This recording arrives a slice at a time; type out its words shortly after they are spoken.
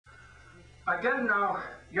Again now,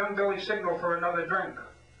 young Billy signaled for another drink.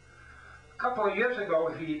 A couple of years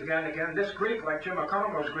ago, he began again, this Greek, like Jim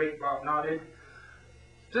Economos' Greek, Bob nodded,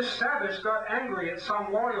 this Savage got angry at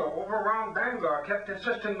some lawyer over around Bangor, kept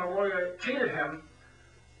insisting the lawyer cheated him,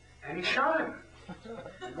 and he shot him.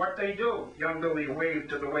 What they do? Young Billy waved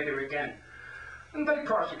to the waiter again. And they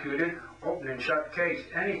prosecuted, open and shut case.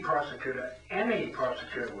 Any prosecutor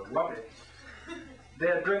would love it.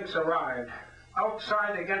 Their drinks arrived.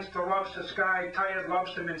 Outside against the lobster sky, tired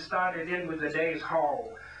lobstermen started in with the day's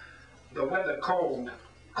haul. The weather cold,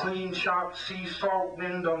 clean, sharp sea salt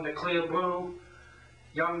wind on the clear blue.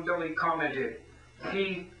 Young Billy commented,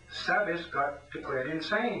 Savage, got declared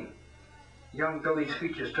insane. Young Billy's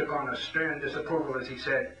features took on a stern disapproval as he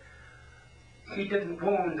said, he didn't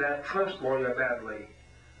wound that first lawyer badly.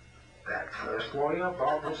 That first lawyer?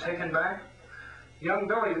 Bob was taken back. Young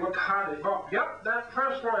Billy looked hard at Bob. Yep, that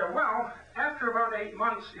first lawyer. Well, after about 8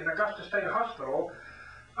 months in Augusta State Hospital,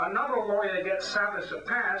 another lawyer gets Savage a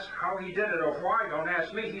pass. How he did it or why, don't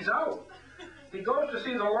ask me, he's out. He goes to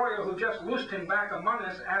see the lawyer who just loosed him back among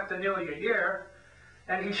us after nearly a year,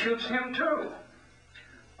 and he shoots him too.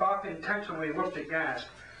 Bob intentionally looked aghast,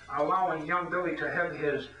 allowing young Billy to have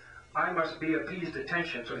his I must be appeased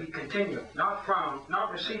attention, so he continued, not frown, not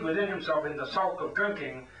recede within himself in the sulk of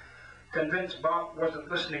drinking, convinced Bob wasn't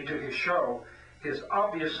listening to his show, his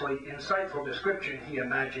obviously insightful description, he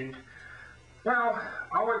imagined. Well,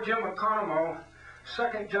 our Jim Economo,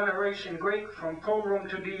 second generation Greek from pool room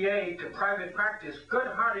to DA to private practice,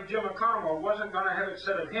 good-hearted Jim Economo wasn't going to have it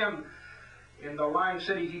said of him in the lime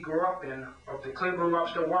city he grew up in, of the clear blue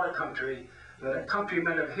lobster water country, that a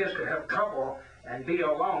countryman of his could have trouble and be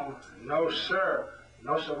alone. No, sir.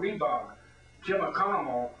 No, sirree, Bob. Jim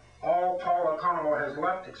Economo, all Paul Economo has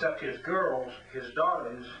left except his girls, his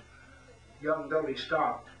daughters. Young Billy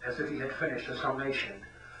stopped as if he had finished a summation.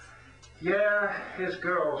 Yeah, his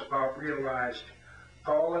girls, Bob realized.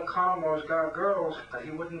 Paul Economo's got girls, but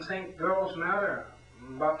he wouldn't think girls matter.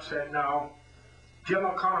 Bob said no. Jim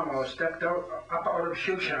Economo stepped up out of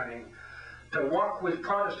shoe shining to walk with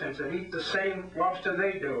Protestants and eat the same lobster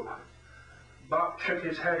they do. Bob shook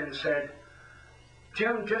his head and said,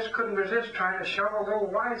 Jim just couldn't resist trying to shove a little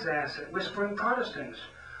wise ass at whispering Protestants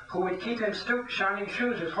who would keep him stooped shining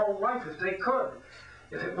shoes his whole life if they could,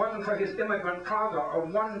 if it wasn't for his immigrant father, a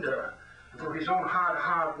wonder, and for his own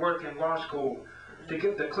hard work in law school, to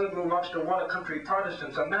give the clear blue lobster water country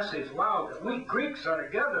Protestants a message loud that we Greeks are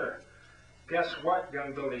together. Guess what,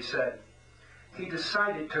 young Billy said. He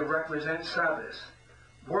decided to represent Savage.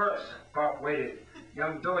 Worse, Bob waited.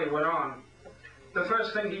 Young Billy went on. The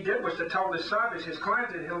first thing he did was to tell the Savage, his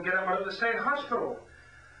client, that he'll get him out of the state hospital.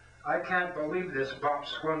 I can't believe this, Bob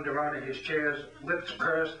squirmed around in his chairs, lips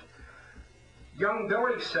pursed. Young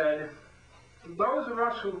Billy said, those of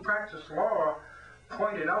us who practice law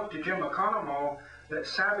pointed out to Jim Economo that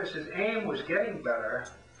Savage's aim was getting better,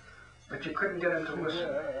 but you couldn't get him to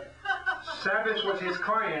listen. Savage was his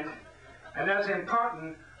client, and as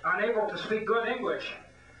important, unable to speak good English.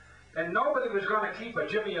 And nobody was going to keep a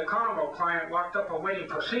Jimmy Economo client locked up awaiting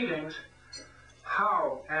proceedings.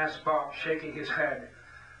 How, asked Bob, shaking his head,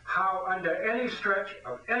 how under any stretch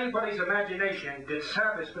of anybody's imagination did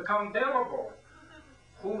Savage become bailable?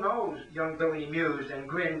 Who knows, young Billy mused and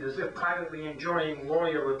grinned as if privately enjoying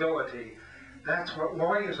lawyerability. That's what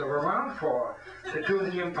lawyers are around for, to do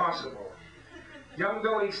the impossible. Young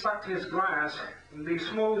Billy sucked his glass, and the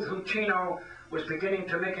smooth Huccino was beginning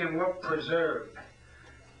to make him look preserved.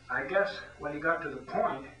 I guess when he got to the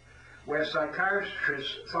point where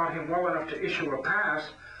psychiatrists thought him well enough to issue a pass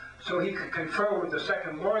so he could confer with the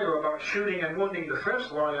second lawyer about shooting and wounding the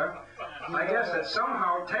first lawyer, I guess that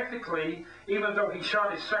somehow, technically, even though he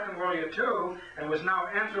shot his second lawyer too, and was now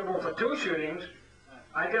answerable for 2 shootings,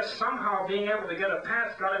 I guess somehow being able to get a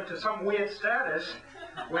pass got him to some weird status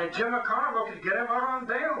where Jim Economo could get him out on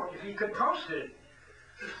bail if he could post it.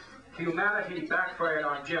 Humanity backfired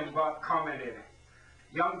on Jim, Bob commented.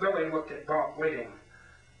 Young Billy looked at Bob waiting.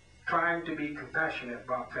 Trying to be compassionate,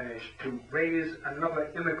 Bob finished, to raise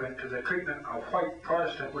another immigrant to the treatment a white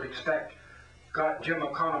Protestant would expect, got Jim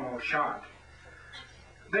Economo shot.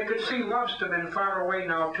 They could see lobstermen far away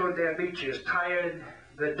now toward their beaches, tired,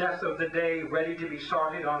 the death of the day, ready to be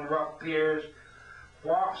sorted on rough piers,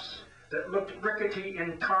 wharfs that looked rickety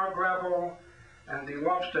in tar gravel, and the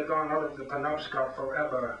lobster gone out of the Penobscot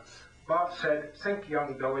forever. Bob said, think,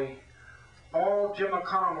 young Billy, all Jim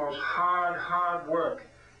Economo's hard work,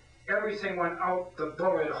 everything went out the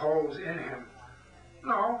bullet holes in him.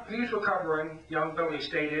 No, he's recovering, young Billy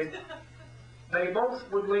stated. They both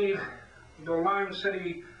would leave the Lime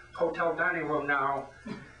City Hotel dining room now,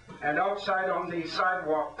 and outside on the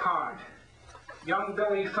sidewalk part. young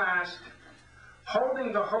Billy Fast,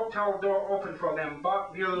 holding the hotel door open for them,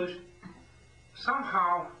 Buck mused,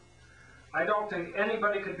 somehow, I don't think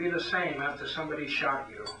anybody could be the same after somebody shot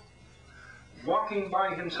you. Walking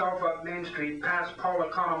by himself up Main Street past Paul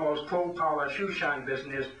Economo's pool parlor shoe shine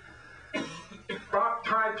business, Buck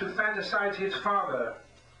tried to fantasize his father,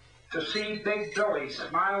 to see Big Billy,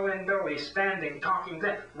 smiling Billy, standing, talking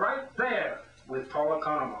there, right there with Paul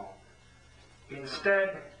Economo.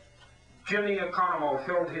 Instead, Jimmy Economo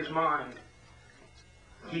filled his mind.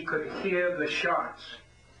 He could hear the shots.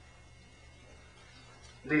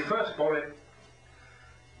 The first bullet,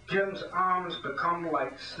 Jim's arms become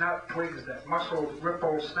like snap twigs that muscled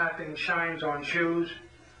ripple snapping shines on shoes.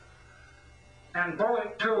 And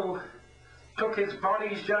bullet two took his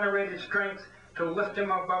body's generated strength to lift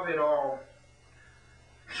him above it all.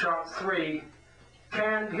 Shot three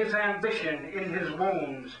canned his ambition in his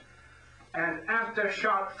wounds, and after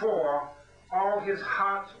shot four, all his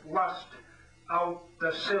heart's lust out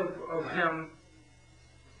the sieve of him.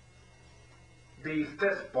 The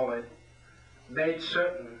fifth bullet made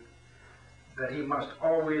certain that he must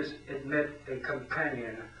always admit a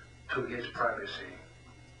companion to his privacy.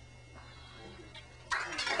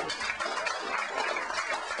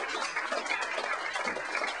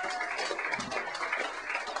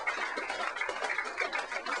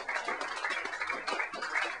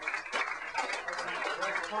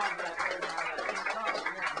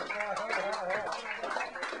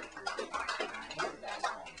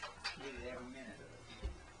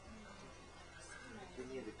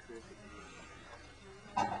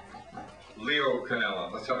 Leo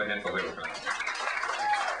Connellan. Let's have a hand for Leo Connellan.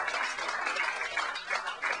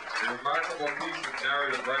 A remarkable piece of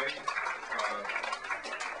narrative writing.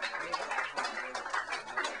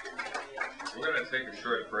 We're going to take a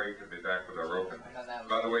short break and be back with our open.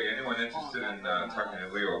 By the way, anyone interested in talking to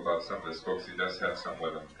Leo about some of his books, he does have some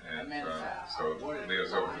with him. And so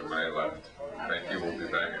Leo's open to May 11th. Thank you. We'll be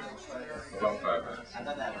back in about 5 minutes. I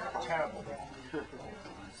thought that was terrible.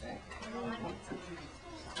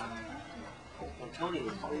 Tony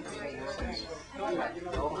was okay. That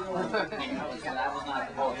was not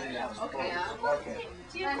the book. Okay.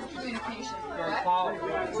 And communication. Very powerful.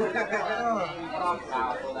 That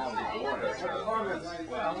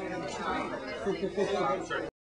was